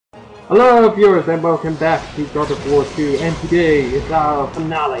Hello viewers and welcome back to God of War 2, and today is our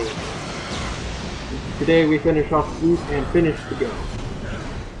finale. Today we finish off Zeus and finish the game.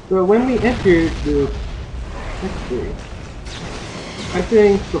 So when we entered the victory, I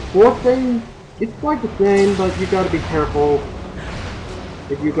think the fourth phase, it's quite the same, but you gotta be careful.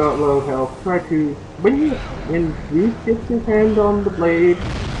 If you got low health, try to, when Zeus gets his hand on the blade,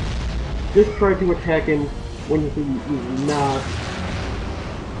 just try to attack him when he's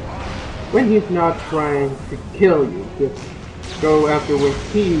not trying to kill you. Just go after when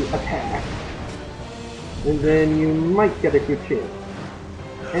he attacks, and then you might get a good chance.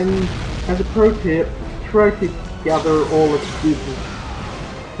 And as a pro tip, try to gather all excuses.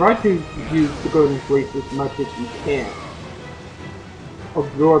 Try to use the golden fleece as much as you can.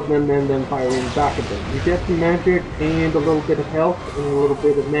 Absorb them and then firing back at them. You get some magic and a little bit of health and a little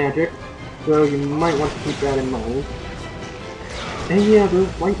bit of magic, so you might want to keep that in mind. And yeah, those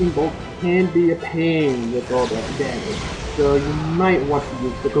lightning bolts can be a pain with all that damage, so you might want to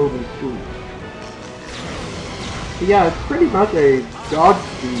use the golden fleece. Yeah, it's pretty much a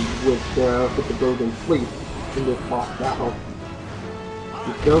Godspeed with the golden fleece in this boss battle.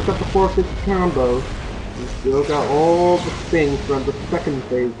 You still got the 4-6 combo, you still got all the things from the second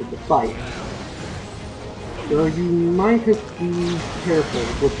phase of the fight. So you might have to be careful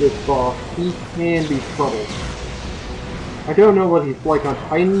with this boss, he can be trouble. I don't know what he's like on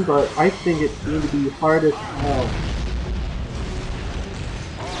Titan, but I think it's going to be hard as hell.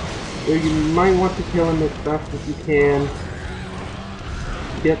 So you might want to kill him as fast as you can to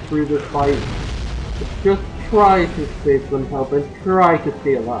get through this fight. But just try to save some health and try to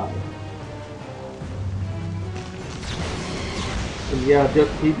stay alive. And yeah,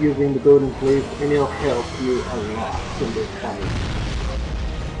 just keep using the golden fleece and it'll help you a lot in this fight.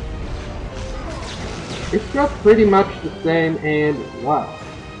 It's just pretty much the same, and wow.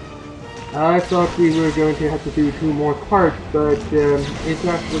 I thought we were going to have to do 2 more parts, but it's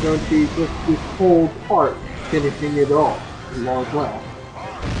actually going to be just this whole part, finishing it off at long last.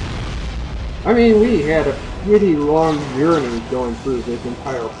 I mean, we had a pretty long journey going through this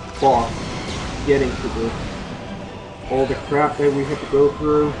entire boss, getting to this. All the crap that we had to go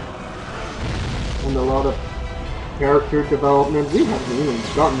through, and a lot of character development. We haven't even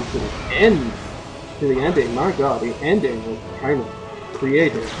gotten to the end. To the ending. My god, the ending was kind of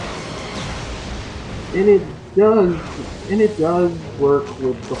creative. And it does work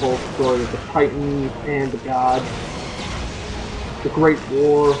with the whole story of the Titans and the gods. The Great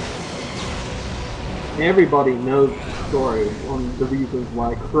War. Everybody knows the story on the reasons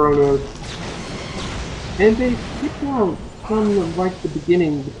why Kronos. And they picked out from like the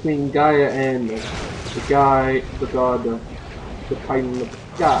beginning between Gaia and the god of the Titan of the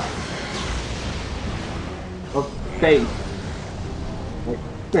sky. Of space, like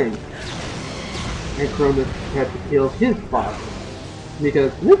things. And Kronos had to kill his father,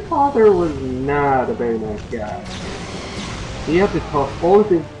 because his father was not a very nice guy. He had to toss all of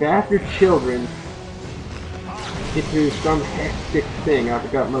his bastard children into some hectic thing. I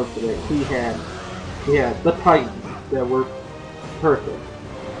forgot most of it. He had the Titans that were perfect.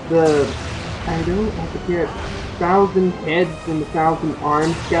 I forget, 1,000 heads and 1,000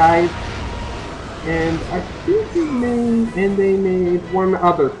 arms guys. And I think they made one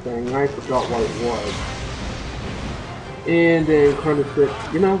other thing, I forgot what it was. And then Kronos said,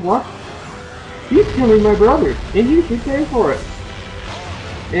 you know what? He's killing my brother, and you should pay for it.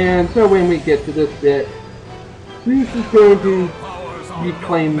 And so when we get to this bit, Zeus is going to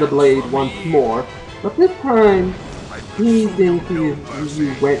reclaim the blade once more, but this time, he thinks he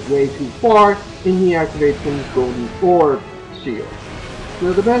went way too far, and he activates his golden orb shield.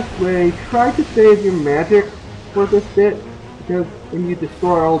 So the best way, try to save your magic for this bit, because when you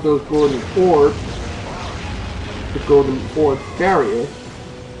destroy all those golden orbs, the golden orb barrier,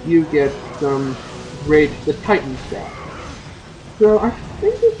 you get some Rage the Titan stats. So I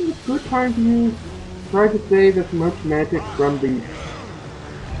think this is a good time to try to save as much magic from the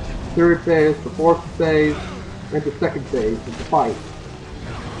 3rd phase, the 4th phase, and the 2nd phase of the fight.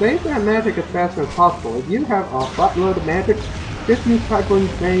 Save that magic as fast as possible. If you have a buttload of magic, just use Cyclone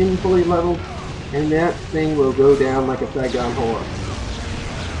Bane fully leveled, and that thing will go down like a Saigon horse.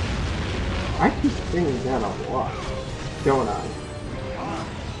 I keep saying that a lot, don't I?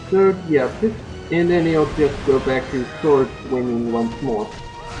 So yeah, and then he'll just go back to sword swinging once more.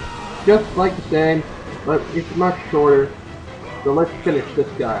 Just like the same, but it's much shorter, so let's finish this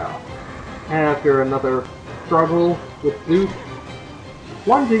guy off. After another struggle with Zeus,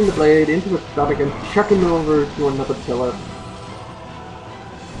 plunging the blade into his stomach and chucking him over to another pillar.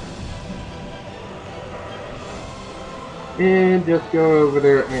 and just go over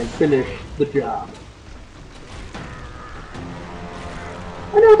there and finish the job.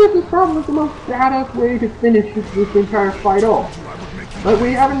 I know this is probably the most badass way to finish this entire fight off, but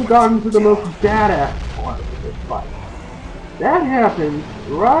we haven't gotten to the most badass part of this fight. That happens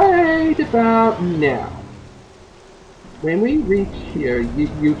right about now. When we reach here,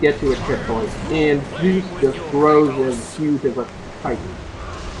 you get to a checkpoint, and Zeus just grows as huge as a titan.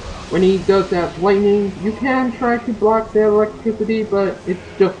 When he does that lightning, you can try to block the electricity, but it's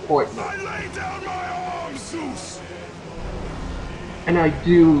just pointless. I lay down my arms, Zeus! And I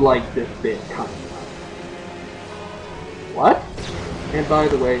do like this bit kind of. What? And by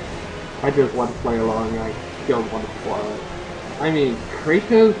the way, I just want to play along, I don't want to spoil it. I mean,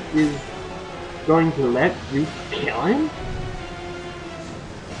 Kratos is going to let Zeus kill him?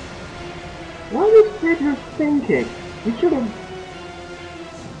 What is Kratos thinking? He should have...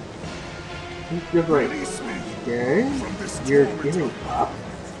 He's just like, okay, you're giving up?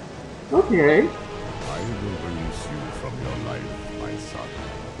 Okay. I will release you from your life, my son,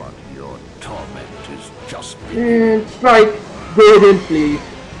 but your torment is just And strike Golden Fleece.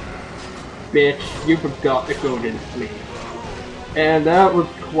 Bitch, you forgot the Golden Fleece. And that was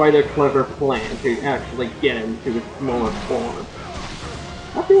quite a clever plan to actually get him to his smaller form.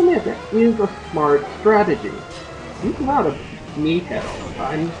 I have to admit, that is a smart strategy. He's not a meathead all the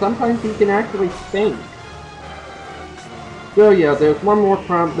time. Sometimes he can actually think. So yeah, there's one more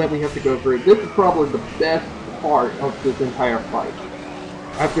prompt that we have to go through. This is probably the best part of this entire fight.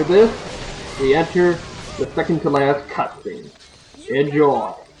 After this, we enter the second to last cutscene.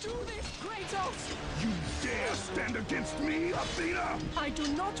 Enjoy. You dare stand against me, Athena? I do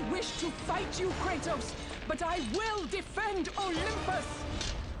not wish to fight you, Kratos, but I will defend Olympus!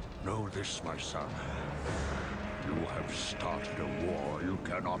 Know this, my son. You have started a war you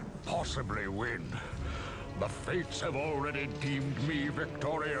cannot possibly win. The fates have already deemed me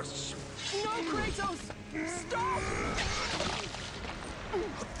victorious. No, Kratos! Stop!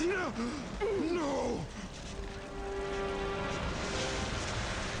 Athena! No!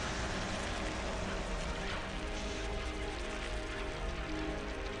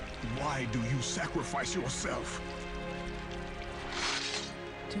 Why do you sacrifice yourself?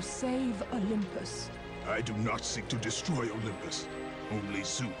 To save Olympus. I do not seek to destroy Olympus. Only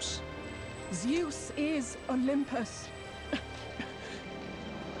Zeus. Zeus is Olympus.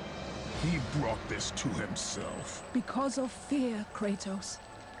 He brought this to himself. Because of fear, Kratos.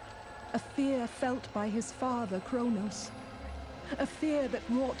 A fear felt by his father, Kronos. A fear that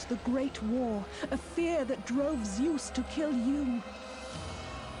wrought the Great War. A fear that drove Zeus to kill you.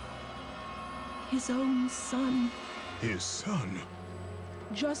 His own son. His son?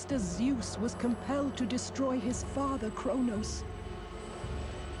 Just as Zeus was compelled to destroy his father, Kronos.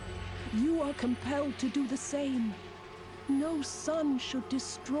 You are compelled to do the same. No son should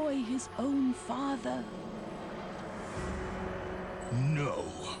destroy his own father. No.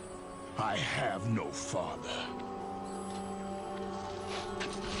 I have no father.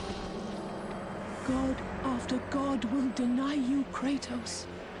 God after God will deny you, Kratos.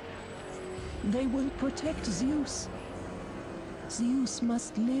 They will protect Zeus. Zeus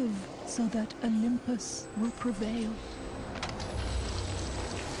must live so that Olympus will prevail.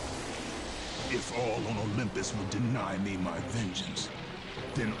 If all on Olympus will deny me my vengeance,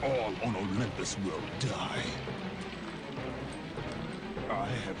 then all on Olympus will die. I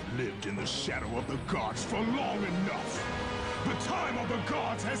have lived in the shadow of the gods for long enough. The time of the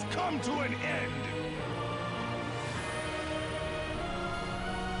gods has come to an end.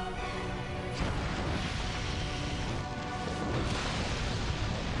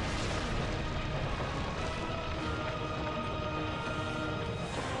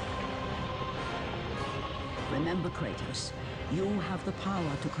 Remember, Kratos, you have the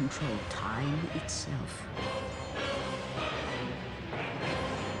power to control time itself.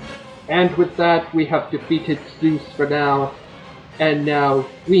 And with that, we have defeated Zeus for now. And now,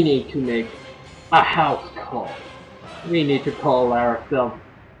 we need to make a house call. We need to call ourselves.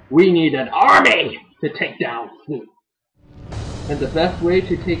 We need an army to take down Zeus. And the best way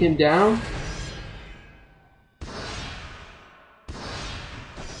to take him down?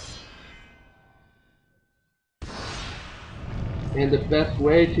 And the best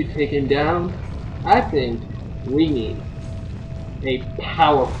way to take him down, I think, we need a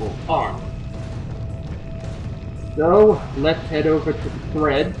powerful army. So, let's head over to the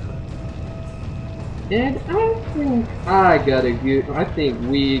thread. And I think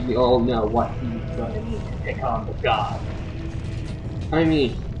we all know what he's gonna need to take on the gods. I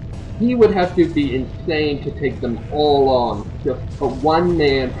mean, he would have to be insane to take them all on, just a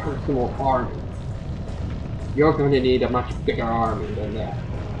one-man personal army. you're going to need a much bigger army than that.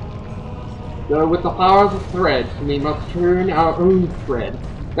 So with the power of the threads, we must turn our own thread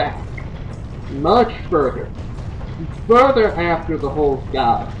back, much further, further after the whole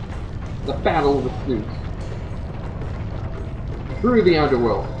god, the battle with Zeus. Through the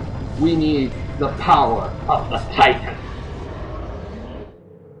underworld, we need the power of the Titan.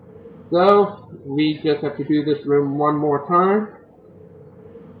 So, we just have to do this room one more time.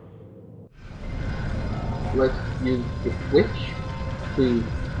 Let's use the switch to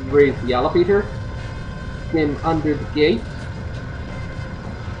raise the elevator, spin under the gate,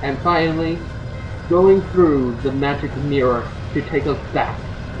 and finally, going through the magic mirror to take us back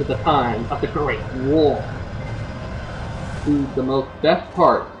to the time of the Great War. To the most best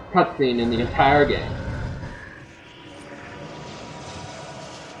part cutscene in the entire game.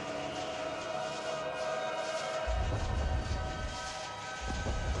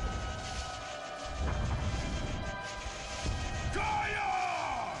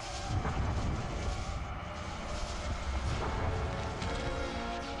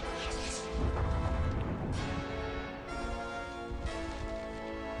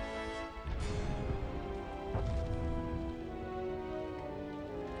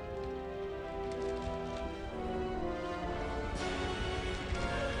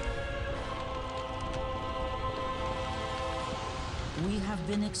 We have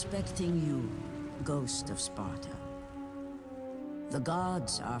been expecting you, Ghost of Sparta. The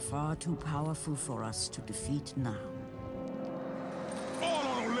gods are far too powerful for us to defeat now. All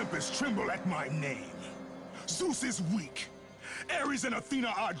on Olympus tremble at my name. Zeus is weak. Ares and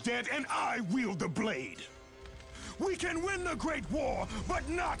Athena are dead, and I wield the blade. We can win the Great War, but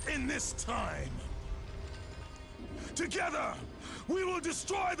not in this time. Together, we will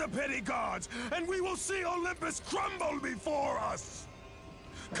destroy the petty gods, and we will see Olympus crumble before us.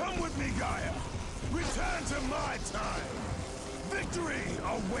 Come with me, Gaia. Return to my time. Victory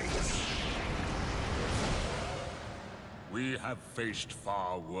awaits. We have faced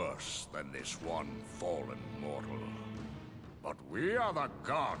far worse than this one fallen mortal. But we are the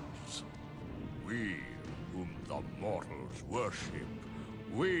gods. We whom the mortals worship.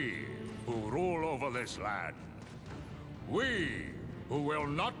 We who rule over this land. We who will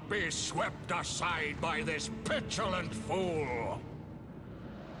not be swept aside by this petulant fool.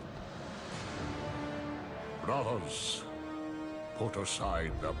 Brothers, put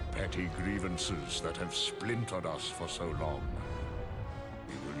aside the petty grievances that have splintered us for so long.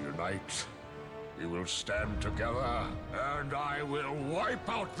 We will unite, we will stand together, and I will wipe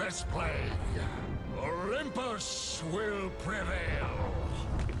out this plague. Olympus will prevail.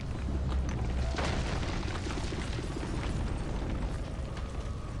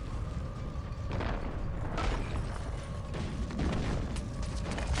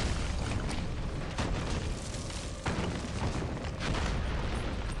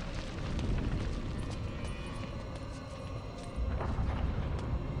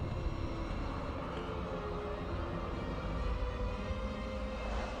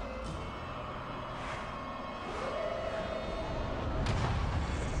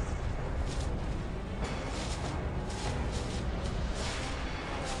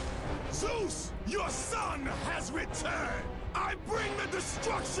 Zeus, your son has returned! I bring the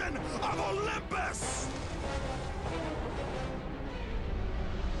destruction of Olympus!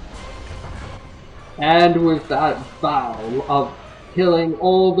 And with that vow of killing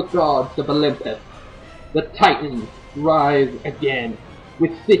all the gods of Olympus, the Titans rise again,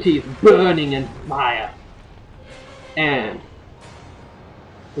 with cities burning in fire. And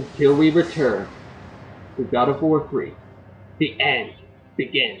until we return to God of War 3, the end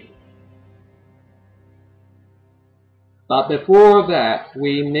begins. But before that,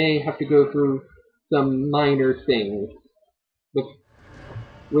 we may have to go through some minor things.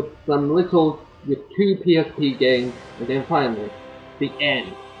 With two PSP games, and then finally, the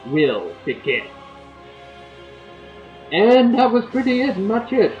end will begin. And that was pretty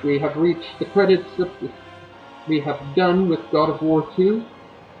much it. We have reached the credits we have done with God of War 2.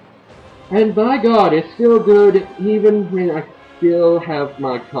 And by God, it's still good, even when I still have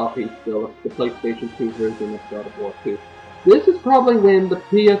my copy still of the PlayStation 2 version of God of War 2. This is probably when the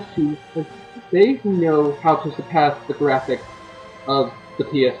PS2, they know how to surpass the graphics of the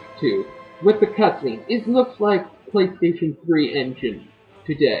PS2. With the cutscene, it looks like PlayStation 3 engine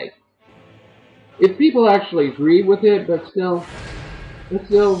today. If people actually agree with it, but still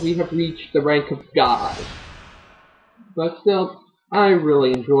we have reached the rank of God. But still, I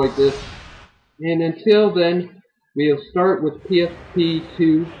really enjoyed this. And until then, we'll start with PSP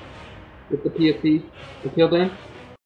 2, with the PSP. Until then,